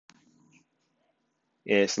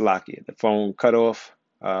It's Lakia. The phone cut off.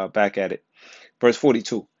 Back at it. Verse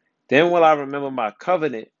 42. Then will I remember my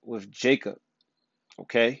covenant with Jacob.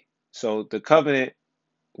 Okay. So the covenant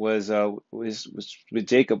was with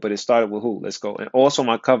Jacob, but it started with who? Let's go. And also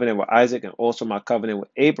my covenant with Isaac, and also my covenant with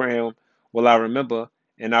Abraham will I remember,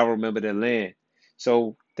 and I remember the land.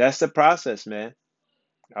 So that's the process, man.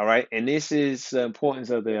 All right. And this is the importance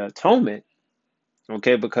of the atonement,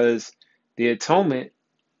 okay? Because the atonement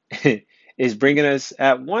is bringing us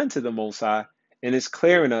at one to the Most High, and it's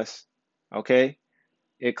clearing us, okay?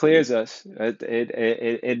 It clears us.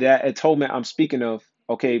 That atonement I'm speaking of,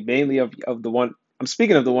 okay, mainly of the one, I'm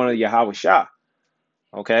speaking of the one of Yahweh Shah,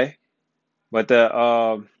 okay? But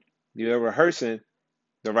you're rehearsing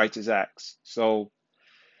the righteous acts. So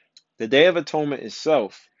the Day of Atonement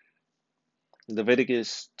itself,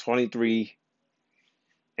 Leviticus 23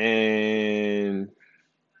 and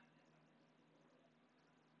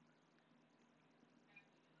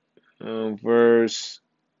verse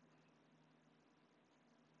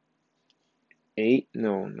 8,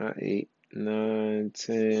 no, not 8, 9,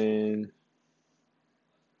 10,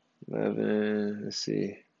 11, let's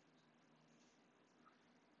see.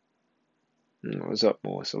 No, what's up,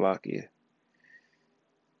 more Salakia?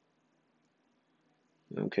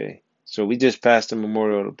 Okay. So we just passed the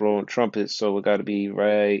memorial of blowing trumpets, so we got to be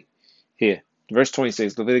right here. Verse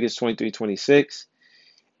 26, Leviticus 23:26.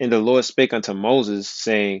 And the Lord spake unto Moses,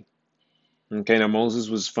 saying, okay, now Moses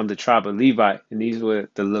was from the tribe of Levi, and these were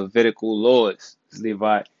the Levitical laws.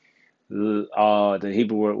 Levi, the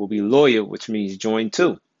Hebrew word will be lawyer, which means joined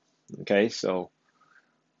to. Okay, so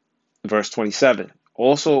verse 27.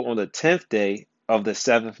 Also on the 10th day of the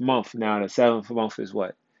seventh month. Now, the seventh month is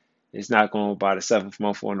what? It's not going by the seventh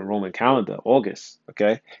month on the Roman calendar, August.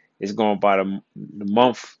 Okay, it's going by the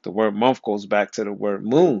month. The word month goes back to the word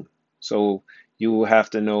moon. So you will have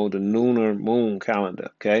to know the lunar moon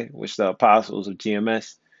calendar, okay, which the apostles of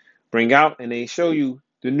GMS bring out, and they show you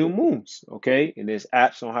the new moons, okay, and there's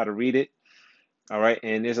apps on how to read it. All right,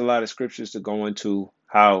 and there's a lot of scriptures to go into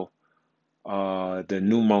how the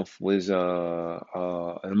new month was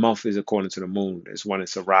the month is according to the moon. It's one in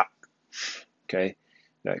Sirach. Okay,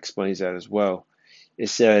 that explains that as well. It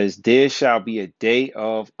says, there shall be a day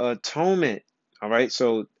of atonement. All right.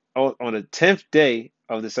 So on the 10th day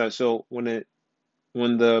of the sun, so when the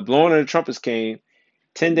blowing of the trumpets came,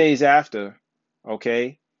 10 days after,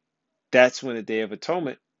 okay, that's when the day of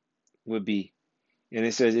atonement would be. And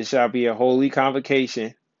it says, it shall be a holy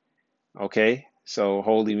convocation. Okay. So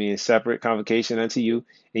holy means separate convocation unto you,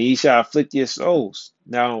 and ye shall afflict your souls.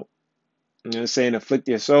 Now, saying afflict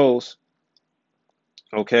your souls,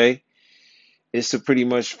 okay, is to pretty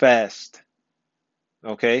much fast.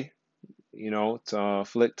 Okay, to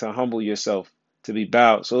afflict, to humble yourself, to be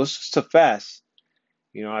bowed. So it's just to fast,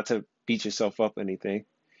 not to beat yourself up or anything.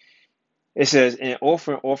 It says, and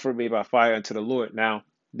offer me by fire unto the Lord. Now,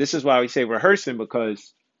 this is why we say rehearsing,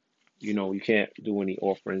 because, you can't do any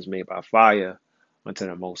offerings made by fire unto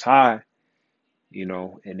the Most High,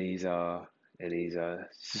 in these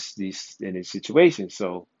situations.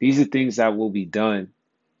 So these are things that will be done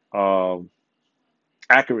um,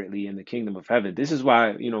 accurately in the kingdom of heaven. This is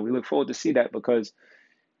why, we look forward to see that, because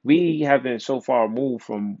we have been so far removed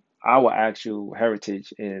from our actual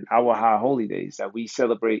heritage and our high holy days that we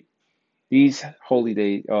celebrate these holy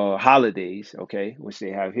days, holidays, okay, which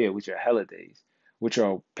they have here, which are holidays, which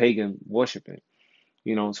are pagan worshiping,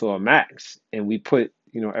 to a max. And we put,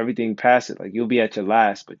 everything past it. Like, you'll be at your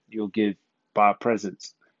last, but you'll buy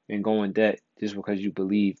presents and go in debt just because you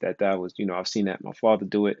believe that was, I've seen that my father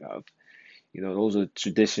do it. Those are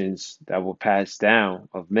traditions that were passed down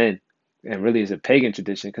of men, and really is a pagan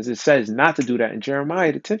tradition, because it says not to do that in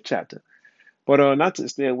Jeremiah, the 10th chapter. But not to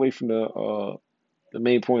stay away from the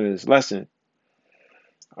main point of this lesson.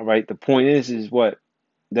 All right, the point is what?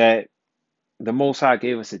 That the Most High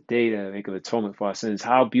gave us a day to make an atonement for our sins.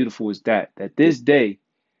 How beautiful is that? That this day,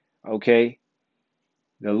 okay,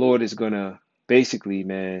 the Lord is gonna basically,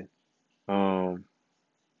 man, um,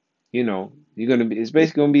 you're gonna be. It's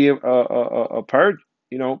basically gonna be a purge.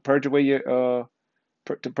 Purge away your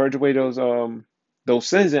to purge away those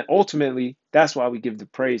sins, and ultimately that's why we give the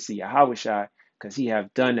praise to Yahweh Shai, because He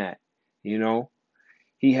have done that. You know,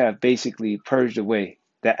 He have basically purged away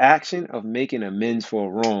the action of making amends for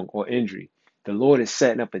a wrong or injury. The Lord is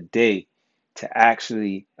setting up a day to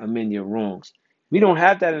actually amend your wrongs. We don't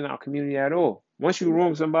have that in our community at all. Once you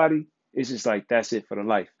wrong somebody, it's just like that's it for the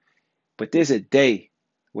life. But there's a day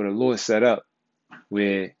where the Lord set up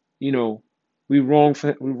where we wronged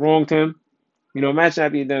him. Imagine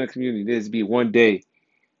that being done in a community. There's be one day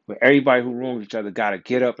where everybody who wronged each other got to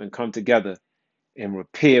get up and come together and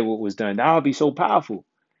repair what was done. That would be so powerful,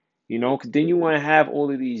 you know, because then you want to have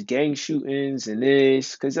all of these gang shootings and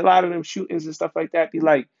this, because a lot of them shootings and stuff like that be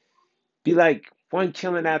like one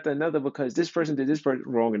killing after another because this person did this person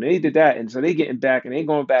wrong and they did that, and so they getting back and they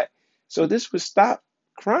going back. So this would stop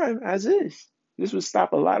crime as is. This would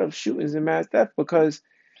stop a lot of shootings and mass death because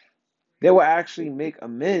they will actually make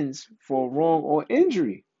amends for wrong or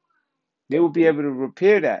injury. They will be able to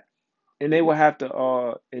repair that. And they will have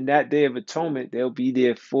to in that day of atonement, they'll be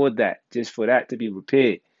there for that, just for that to be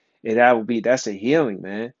repaired. And that's a healing,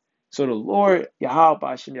 man. So the Lord, Yahweh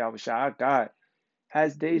Bashem Yahweh Shai, our God,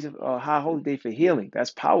 has days of high holy day for healing.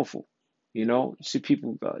 That's powerful. You know, you see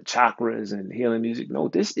people chakras and healing music. No,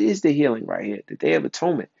 this is the healing right here, the Day of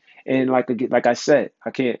Atonement. And like I said,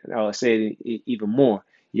 I can't say it even more.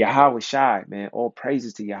 Yahweh Shai, man, all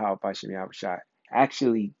praises to Yahweh Bashem Yahweh Shai,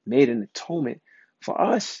 actually made an atonement for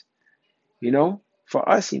us. You know, for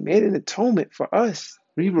us, he made an atonement for us.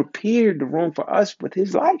 He repaired the wrong for us with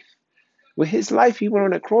his life. With his life, he went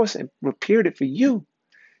on the cross and repaired it for you.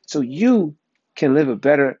 So you can live a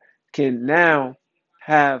better, can now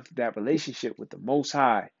have that relationship with the Most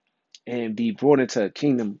High and be brought into a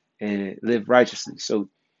kingdom and live righteously. So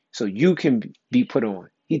you can be put on.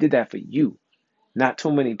 He did that for you. Not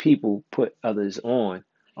too many people put others on,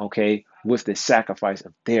 okay, with the sacrifice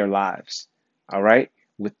of their lives. All right?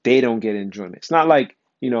 With they don't get enjoyment. It's not like,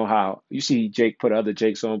 you know, how you see Jake put other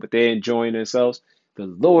Jakes on, but they're enjoying themselves. The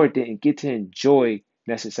Lord didn't get to enjoy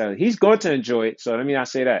necessarily. He's going to enjoy it. So let me not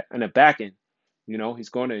say that. On the back end, you know, he's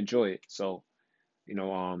going to enjoy it. So,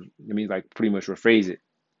 let me like pretty much rephrase it.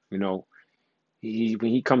 You know, he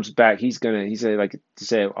when he comes back, he said like to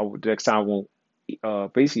say the next time I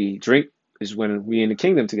won't basically drink is when we in the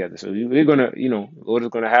kingdom together. So we're gonna, Lord is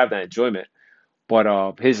gonna have that enjoyment.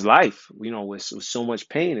 But his life, was so much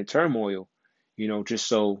pain and turmoil, just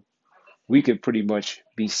so we could pretty much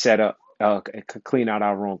be set up, clean out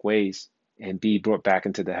our wrong ways and be brought back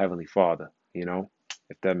into the Heavenly Father,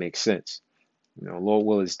 if that makes sense. Lord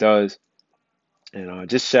Willis does, and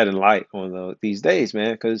just shedding light on these days,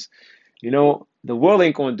 man, because the world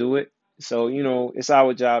ain't gonna do it. So, it's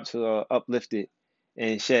our job to uplift it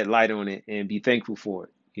and shed light on it and be thankful for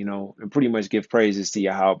it, and pretty much give praises to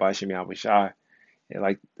Yahweh Bashem Yahweh Shai. And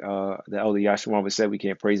like the elder Yashimaba said, we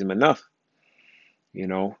can't praise him enough,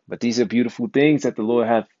 But these are beautiful things that the Lord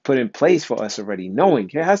have put in place for us already, knowing.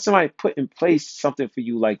 Has somebody put in place something for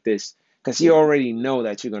you like this? Because he already know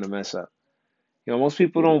that you're gonna mess up. Most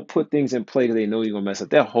people don't put things in play because they know you're gonna mess up.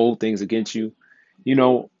 They'll hold things against you, you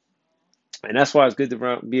know, and that's why it's good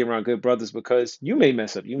to be around good brothers because you may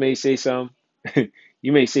mess up. You may say some,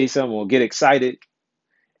 you may say something or get excited,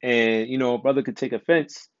 and a brother could take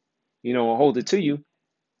offense, or hold it to you.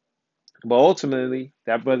 But ultimately,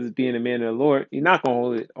 that brother's being a man of the Lord, you're not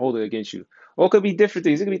gonna hold it against you. Or it could be different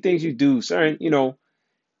things. It could be things you do. Certain,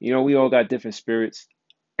 we all got different spirits.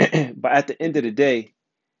 But at the end of the day,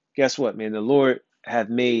 guess what, man? The Lord have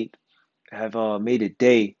made a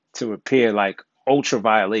day to repair like ultra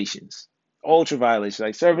violations. Ultra violation.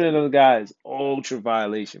 Like serving another guy is ultra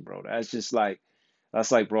violation, bro. That's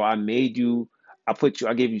like, bro, I made you, I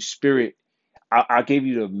gave you spirit, I gave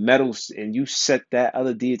you the metals and you set that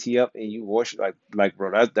other deity up and you worship like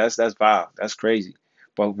bro, that's vile. That's crazy.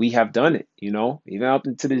 But we have done it, even up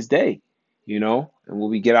into this day, and when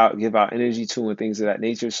we give our energy to and things of that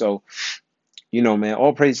nature. So man,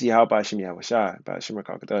 all praise to Yahweh Bashim Yahushai, Bashim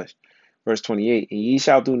Kakadash. Verse 28, and ye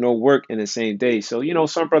shall do no work in the same day. So,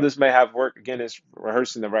 some brothers may have work, again, it's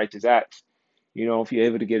rehearsing the righteous acts. If you're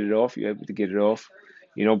able to get it off, you're able to get it off.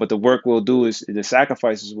 But the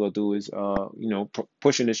sacrifices will do is,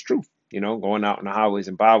 pushing this truth, going out in the highways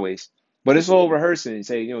and byways. But it's all rehearsing and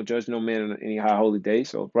say, judge no man on any high holy day.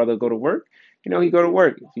 So if brother go to work, he go to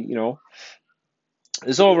work.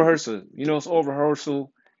 It's all rehearsal. It's all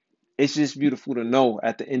rehearsal. It's just beautiful to know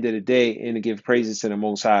at the end of the day and to give praises to the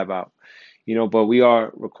Most High about, but we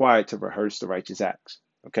are required to rehearse the righteous acts.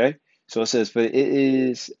 Okay. So it says, for it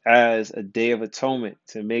is as a day of atonement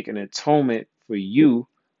to make an atonement for you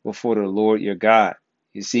before the Lord your God.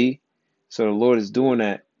 You see? So the Lord is doing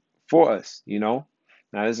that for us, Now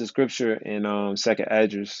there's a scripture in Second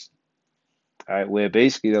Address, all right, where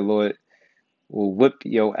basically the Lord will whip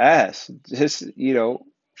your ass just,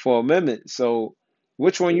 for a minute. So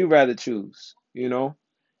which one you rather choose,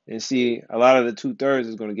 And see, a lot of the 2/3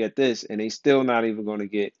 is going to get this, and they still not even going to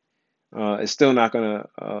get, it's still not going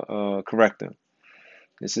to correct them.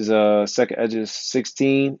 This is Second Edges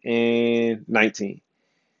 16 and 19.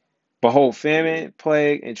 Behold, famine,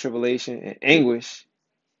 plague, and tribulation and anguish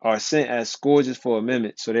are sent as scourges for a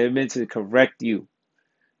minute. So they're meant to correct you.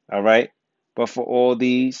 All right. But for all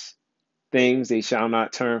these, things. They shall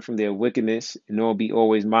not turn from their wickedness, nor be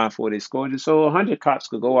always mindful of their scourges. So 100 cops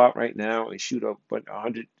could go out right now and shoot up but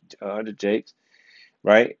 100 Jakes,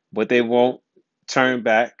 right? But they won't turn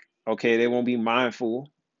back. Okay, they won't be mindful.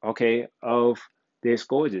 Okay, of their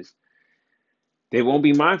scourges. They won't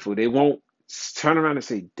be mindful. They won't turn around and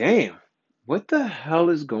say, "Damn, what the hell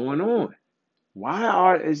is going on?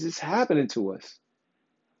 Is this happening to us?"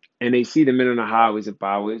 And they see the men on the highways and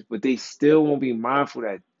byways, but they still won't be mindful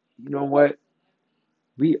that, you know what,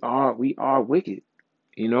 we are wicked.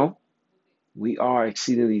 You know, we are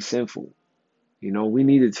exceedingly sinful. You know, we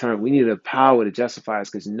need to turn. We need the power to justify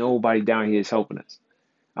us because nobody down here is helping us.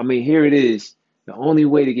 I mean, here it is. The only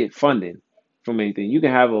way to get funding from anything, you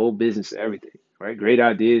can have a whole business and everything, right? Great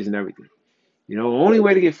ideas and everything. You know, the only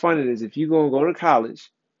way to get funded is if you go to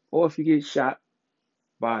college or if you get shot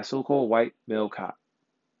by a so-called white male cop.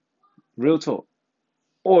 Real talk.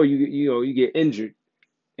 Or you get injured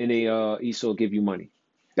and they ESO give you money.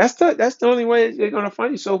 That's the only way they're gonna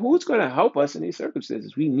fund you. So who's gonna help us in these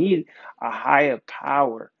circumstances? We need a higher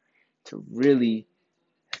power to really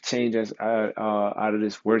change us out of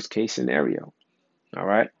this worst case scenario. All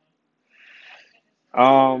right.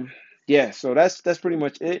 Um, yeah, so that's pretty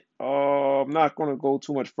much it. I'm not gonna go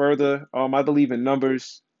too much further. I believe in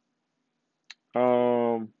numbers.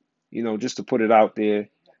 Um, just to put it out there,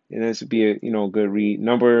 and this would be a good read.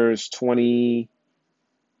 Numbers 25th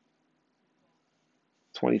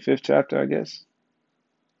chapter, I guess.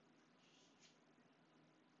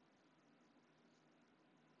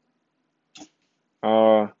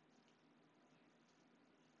 Uh,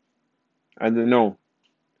 I don't know.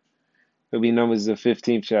 It'll be Numbers the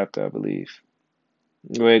 15th chapter, I believe,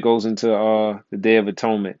 where it goes into the Day of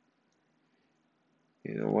Atonement.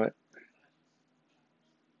 You know what?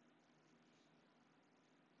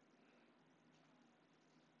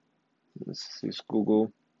 Let's just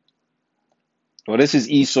Google. Well, this is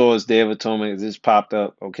Esau's Day of Atonement. This popped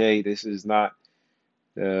up. Okay, this is not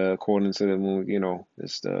according to the moon.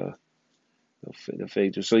 It's the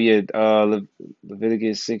fake. So yeah,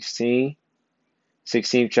 Leviticus 16,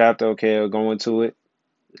 16th chapter. Okay, I'll go into it.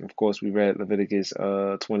 Of course, we read Leviticus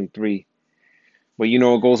 23, but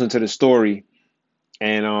it goes into the story,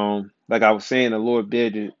 and like I was saying, the Lord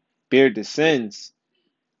bared the sins.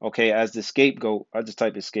 Okay, as the scapegoat. I just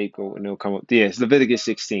type in scapegoat and it'll come up. Yeah, it's Leviticus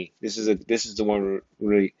 16. This is the one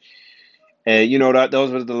really. And that those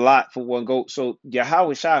were the lot for one goat. So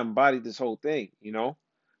Yahweh Shai embodied this whole thing,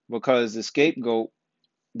 because the scapegoat,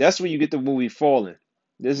 that's where you get the movie Fallen.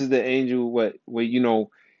 This is the angel where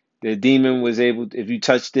the demon was able, if you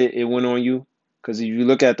touched it, it went on you. Because if you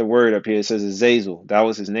look at the word up here, it says Azazel. That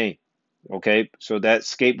was his name. Okay, so that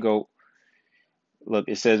scapegoat, look,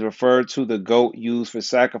 it says referred to the goat used for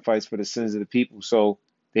sacrifice for the sins of the people. So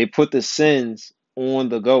they put the sins on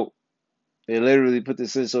the goat. They literally put the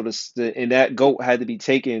sins, so and that goat had to be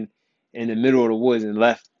taken in the middle of the woods and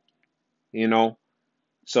left. You know,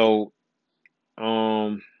 so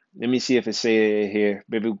let me see if it say it here.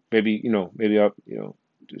 Maybe I'll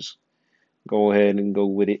just go ahead and go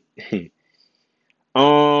with it.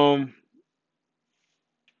 um,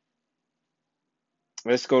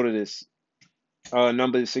 let's go to this.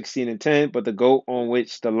 Numbers 16 and 10. But the goat on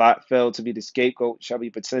which the lot fell to be the scapegoat shall be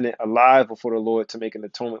presented alive before the Lord to make an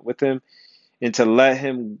atonement with him and to let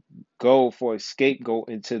him go for a scapegoat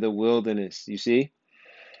into the wilderness. You see?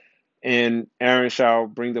 And Aaron shall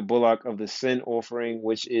bring the bullock of the sin offering,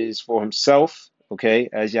 which is for himself. Okay,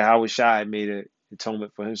 as Yahweh Shai made an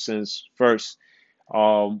atonement for his sins first.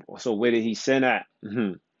 So where did he sin at?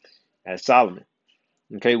 At Solomon.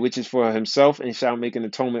 Okay, which is for himself, and shall make an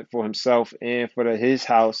atonement for himself and for his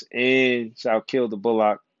house, and shall kill the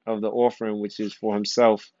bullock of the offering, which is for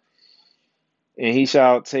himself. And he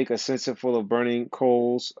shall take a censer full of burning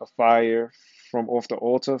coals of fire from off the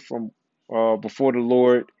altar from before the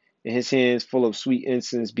Lord, in his hands full of sweet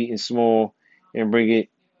incense beaten small, and bring it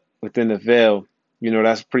within the veil.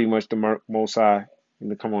 That's pretty much the Most High, and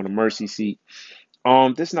to come on the mercy seat.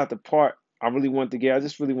 This is not the part I really want to get. I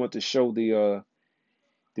just really want to show the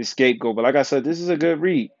scapegoat. But like I said, this is a good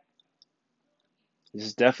read. This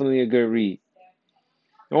is definitely a good read.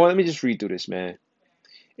 Let me just read through this, man.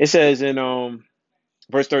 It says in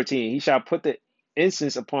verse 13, he shall put the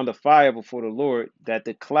incense upon the fire before the Lord, that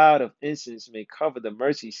the cloud of incense may cover the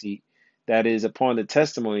mercy seat that is upon the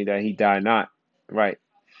testimony that he died not. Right.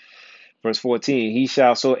 Verse 14,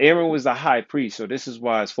 so Aaron was the high priest. So this is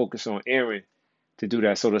why it's focused on Aaron to do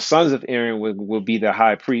that. So the sons of Aaron will be the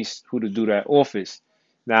high priest who to do that office.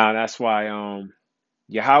 Now that's why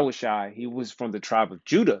Yahweh Shai, he was from the tribe of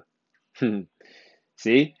Judah.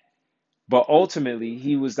 See? But ultimately,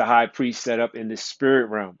 he was the high priest set up in the spirit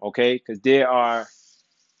realm, okay? Because there are,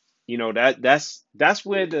 that's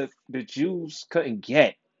where the Jews couldn't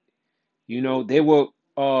get. They were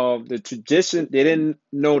the tradition. They didn't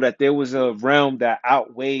know that there was a realm that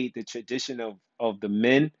outweighed the tradition of the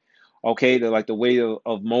men. Okay, like the way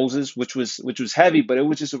of Moses, which was heavy, but it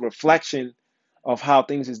was just a reflection of how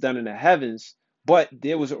things is done in the heavens. But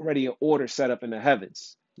there was already an order set up in the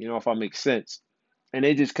heavens. If I make sense, and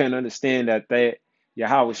they just couldn't understand that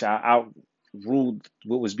Yahweh Shah outruled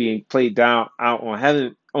what was being played down out on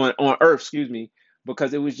heaven on earth, excuse me,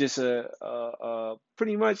 because it was just a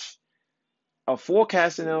pretty much a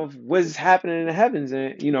forecasting of what's happening in the heavens,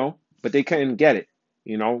 and but they couldn't get it,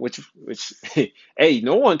 which hey,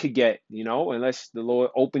 no one could get, unless the Lord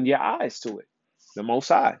opened your eyes to it, the Most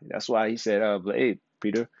High. That's why He said, but hey,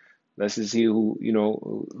 Peter, let's just see who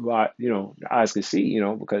the eyes can see,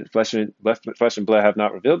 because flesh and blood have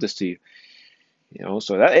not revealed this to you,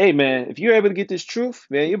 So that, hey, man, if you're able to get this truth,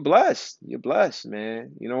 man, you're blessed. You're blessed,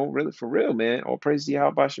 man. Really for real, man. All praise to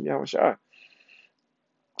Yahweh Bashem Yahweh Shai.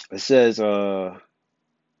 It says,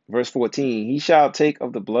 verse 14, he shall take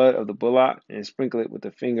of the blood of the bullock and sprinkle it with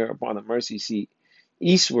the finger upon the mercy seat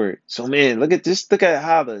eastward. So, man, look at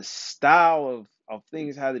how the style of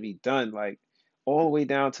things had to be done, like all the way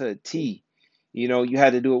down to a T. You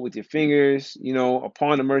had to do it with your fingers,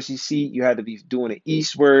 upon the mercy seat. You had to be doing it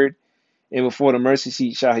eastward. And before the mercy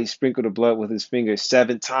seat shall he sprinkle the blood with his finger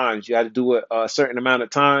 7 times. You had to do it a certain amount of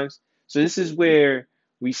times. So this is where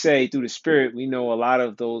we say through the Spirit, we know a lot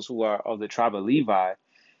of those who are of the tribe of Levi.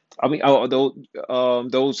 I mean,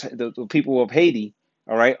 the people of Haiti,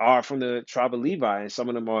 all right, are from the tribe of Levi, and some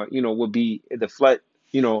of them are, would be the flesh,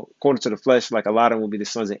 according to the flesh, like a lot of them will be the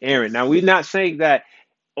sons of Aaron. Now, we're not saying that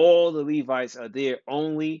all the Levites are there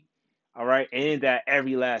only, all right, and that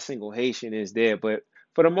every last single Haitian is there, but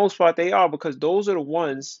for the most part, they are, because those are the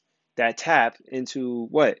ones that tap into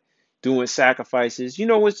what? Doing sacrifices.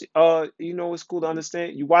 What's cool to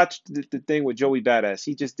understand? You watch the thing with Joey Badass.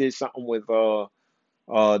 He just did something with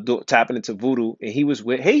tapping into voodoo, and he was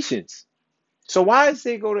with Haitians. So why is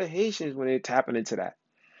they go to Haitians when they're tapping into that?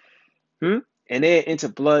 Hmm? And they're into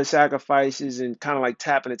blood sacrifices and kind of like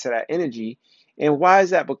tapping into that energy. And why is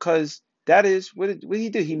that? Because that is what he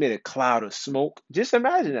did. He made a cloud of smoke. Just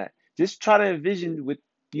imagine that. Just try to envision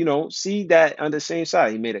see that on the same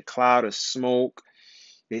side. He made a cloud of smoke.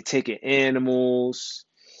 They're taking animals.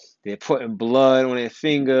 They're putting blood on their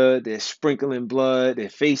finger. They're sprinkling blood. They're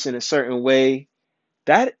facing a certain way.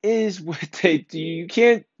 That is what they do. You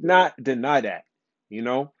can't not deny that, you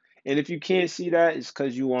know? And if you can't see that, it's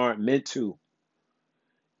because you aren't meant to,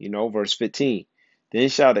 verse 15. Then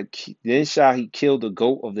shall he kill the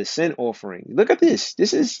goat of the sin offering. Look at this.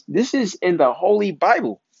 This is in the Holy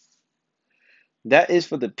Bible. That is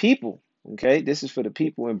for the people. Okay, this is for the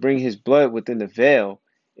people, and bring his blood within the veil,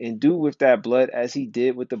 and do with that blood as he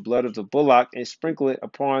did with the blood of the bullock, and sprinkle it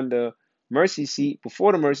upon the mercy seat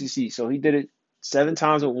before the mercy seat. So he did it 7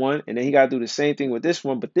 times with one, and then he got to do the same thing with this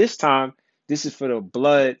one. But this time, this is for the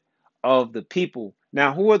blood of the people.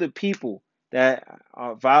 Now, who are the people that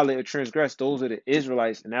violate or transgress? Those are the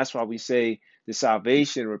Israelites, and that's why we say the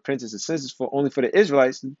salvation, repentance, and sins is for only for the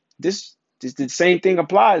Israelites. This the same thing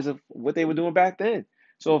applies of what they were doing back then.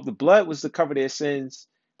 So if the blood was to cover their sins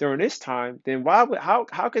during this time, then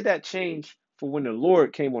how could that change for when the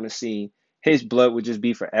Lord came on the scene? His blood would just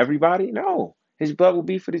be for everybody? No. His blood will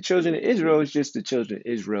be for the children of Israel. It's just the children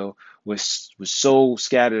of Israel was so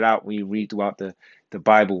scattered out when you read throughout the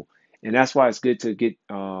Bible. And that's why it's good to get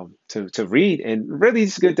to read, and really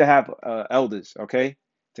it's good to have elders, okay,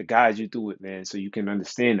 to guide you through it, man, so you can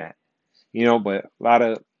understand that. But a lot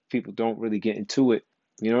of people don't really get into it.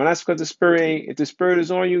 And that's because the spirit ain't, if the spirit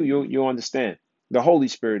is on you, you'll understand. The Holy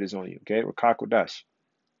Spirit is on you, okay? Rakakodash.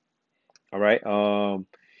 All right.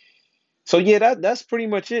 So yeah, that's pretty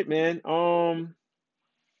much it, man.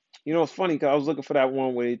 It's funny because I was looking for that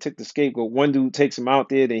one where they took the scapegoat. One dude takes him out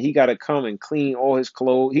there, then he gotta come and clean all his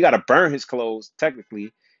clothes. He gotta burn his clothes,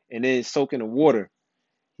 technically, and then soak in the water.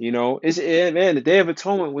 Man, the Day of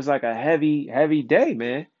Atonement was like a heavy, heavy day,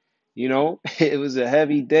 man. It was a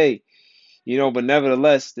heavy day. But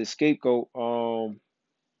nevertheless, the scapegoat,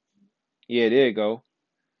 yeah, there you go.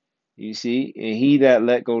 You see, and he that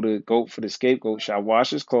let go the goat for the scapegoat shall wash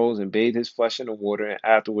his clothes and bathe his flesh in the water, and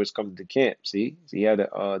afterwards come to the camp. See, so he had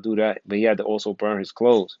to do that, but he had to also burn his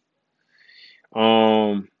clothes.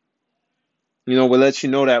 Um, what lets you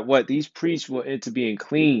know that what these priests were into being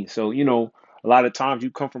clean. So, a lot of times you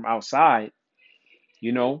come from outside,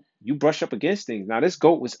 you brush up against things. Now, this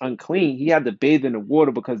goat was unclean. He had to bathe in the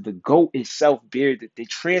water because the goat itself they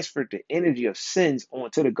transferred the energy of sins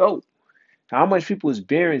onto the goat. How much people is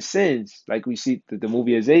bearing sins, like we see the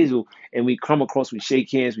movie Azazel, and we come across, we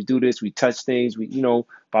shake hands, we do this, we touch things, we, blah,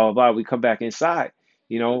 blah, blah, we come back inside,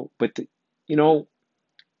 but, you know,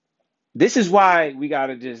 this is why we got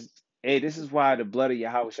to just, hey, this is why the blood of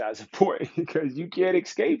Yahweh Shai is important because you can't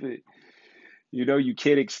escape it. You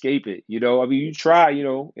can't escape it. I mean, you try, you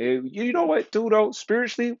know what, too, though,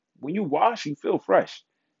 spiritually, when you wash, you feel fresh.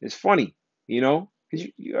 It's funny, you know, 'cause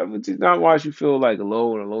you ever did not wash, you feel like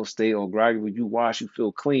low in a low state or groggy. When you wash, you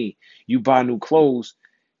feel clean. You buy new clothes.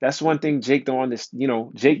 That's one thing Jake don't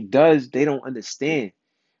understand. Jake does, they don't understand.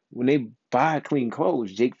 When they buy clean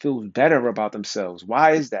clothes, Jake feels better about themselves.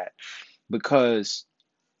 Why is that? Because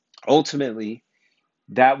ultimately,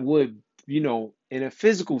 that would, in a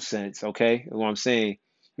physical sense, okay, what I'm saying,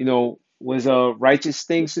 was a righteous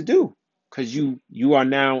things to do because you are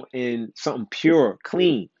now in something pure,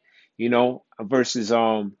 clean, versus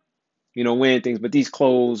wearing things. But these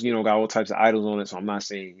clothes, got all types of idols on it. So I'm not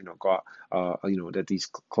saying, God, that these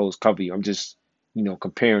clothes cover you. I'm just,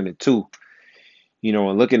 comparing the two,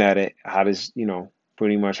 and looking at it, how this,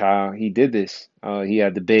 pretty much how he did this. He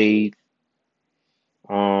had to bathe.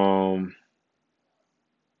 Um,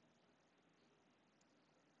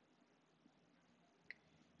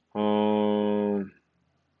 um,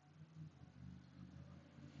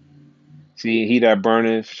 See, he that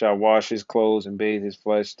burneth shall wash his clothes and bathe his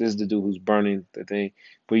flesh. This is the dude who's burning the thing.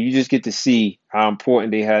 But you just get to see how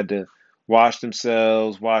important they had to wash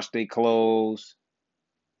themselves, wash their clothes.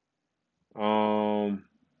 Um,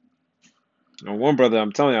 and one brother,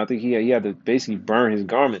 I'm telling you, I think he had to basically burn his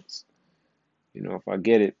garments. If I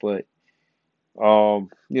get it, but because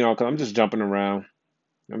I'm just jumping around.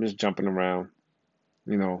 I'm just jumping around.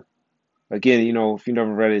 You know, Again, if you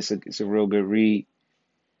never read it, it's a real good read,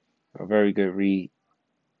 a very good read.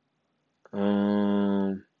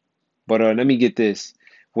 Um. But let me get this.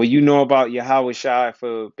 What you know about Yahweh Shai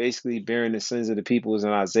for basically bearing the sins of the people is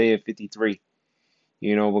in Isaiah 53,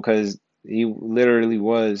 because he literally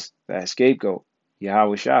was that scapegoat,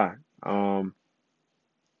 Yahweh Shai, and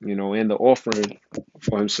the offering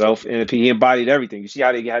for himself. And he embodied everything. You see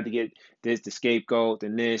how they had to get this, the scapegoat,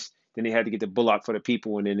 and this, then they had to get the bullock for the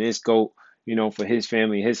people, and then this goat, for his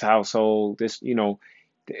family, his household, this,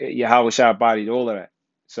 Yahweh Shai bodied all of that.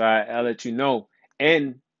 So I let you know.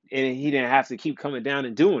 And and he didn't have to keep coming down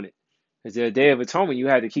and doing it. Because the Day of Atonement, you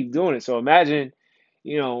had to keep doing it. So imagine,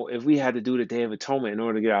 if we had to do the Day of Atonement in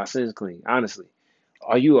order to get our sins clean, honestly.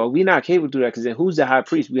 Are we not capable to do that? Because then who's the high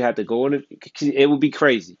priest? We have to go in it would be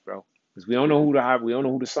crazy, bro. Because we don't know who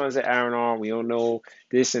the sons of Aaron are. We don't know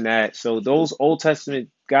this and that. So those Old Testament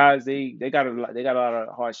guys, they got a lot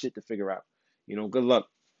of hard shit to figure out. Good luck.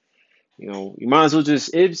 You might as well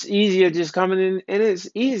it's easier just coming in and it's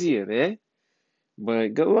easier, man.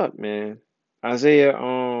 But good luck, man. Isaiah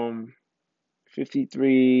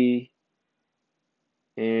 53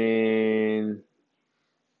 and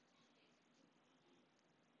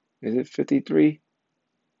is it 53?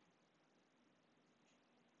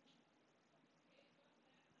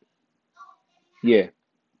 Yeah.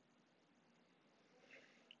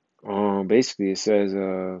 Basically it says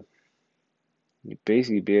you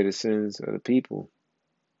basically bear the sins of the people.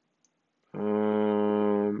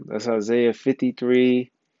 That's Isaiah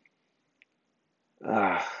 53.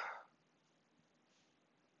 Ah,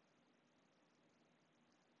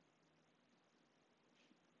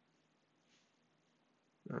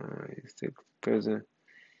 he's the prison.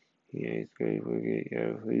 He ain't great forget.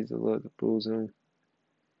 Yeah, please the Lord to bruise him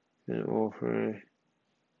and offering.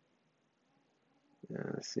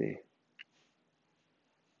 Let's see.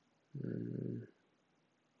 Mm,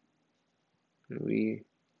 we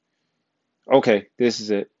Okay, this is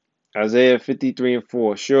it. Isaiah 53 and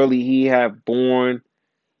 4. Surely he have borne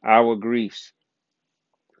our griefs.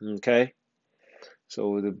 Okay?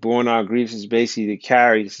 So the borne our griefs is basically to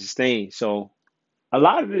carry, to sustain. So a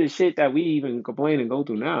lot of the shit that we even complain and go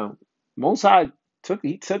through now, Most High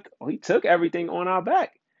he took everything on our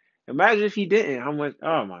back. Imagine if he didn't, how much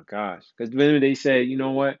oh my gosh. Because then they said, you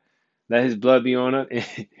know what? Let his blood be on us.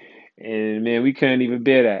 And man, we couldn't even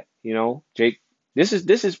bear that. Jake, this is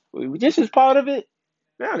part of it.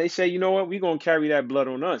 Now they say, you know what? We're gonna carry that blood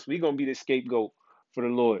on us. We're gonna be the scapegoat for the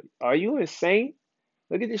Lord. Are you insane?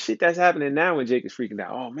 Look at this shit that's happening now when Jake is freaking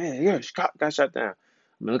out. Oh man, yeah, got shut down.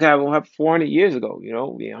 I mean, look at what happened 400 years ago.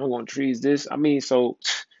 We hung on trees. This, I mean, so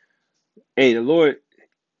hey, the Lord,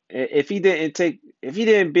 if he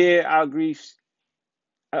didn't bear our griefs,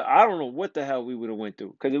 I don't know what the hell we would have went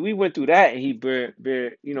through. Because if we went through that and he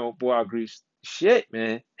bore our griefs, shit,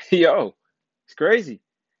 man, yo, it's crazy.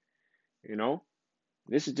 You know,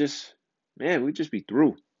 this is just, man, we just be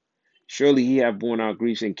through. Surely he hath borne our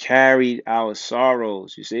griefs and carried our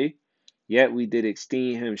sorrows, you see? Yet we did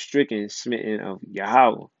esteem him stricken, smitten of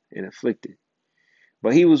Yahweh, and afflicted.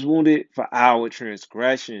 But he was wounded for our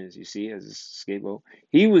transgressions, you see, as a scapegoat.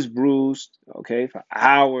 He was bruised, okay, for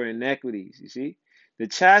our iniquities, you see. The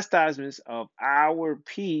chastisements of our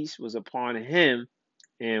peace was upon him,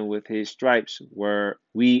 and with his stripes were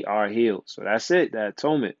we are healed. So that's it, that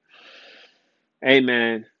atonement.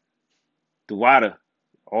 Amen. The water.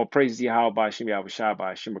 All praise to Yahweh by Shem Yahweh Shai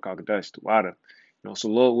by Shem Kakadash, the water. So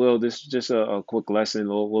Lord will, this is just a quick lesson.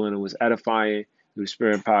 Lord willing, it was edifying through the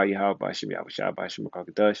spirit and power of Yahweh by Shem Yahweh Shai by Shem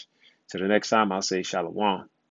Kakadash. Till the next time, I'll say Shalom.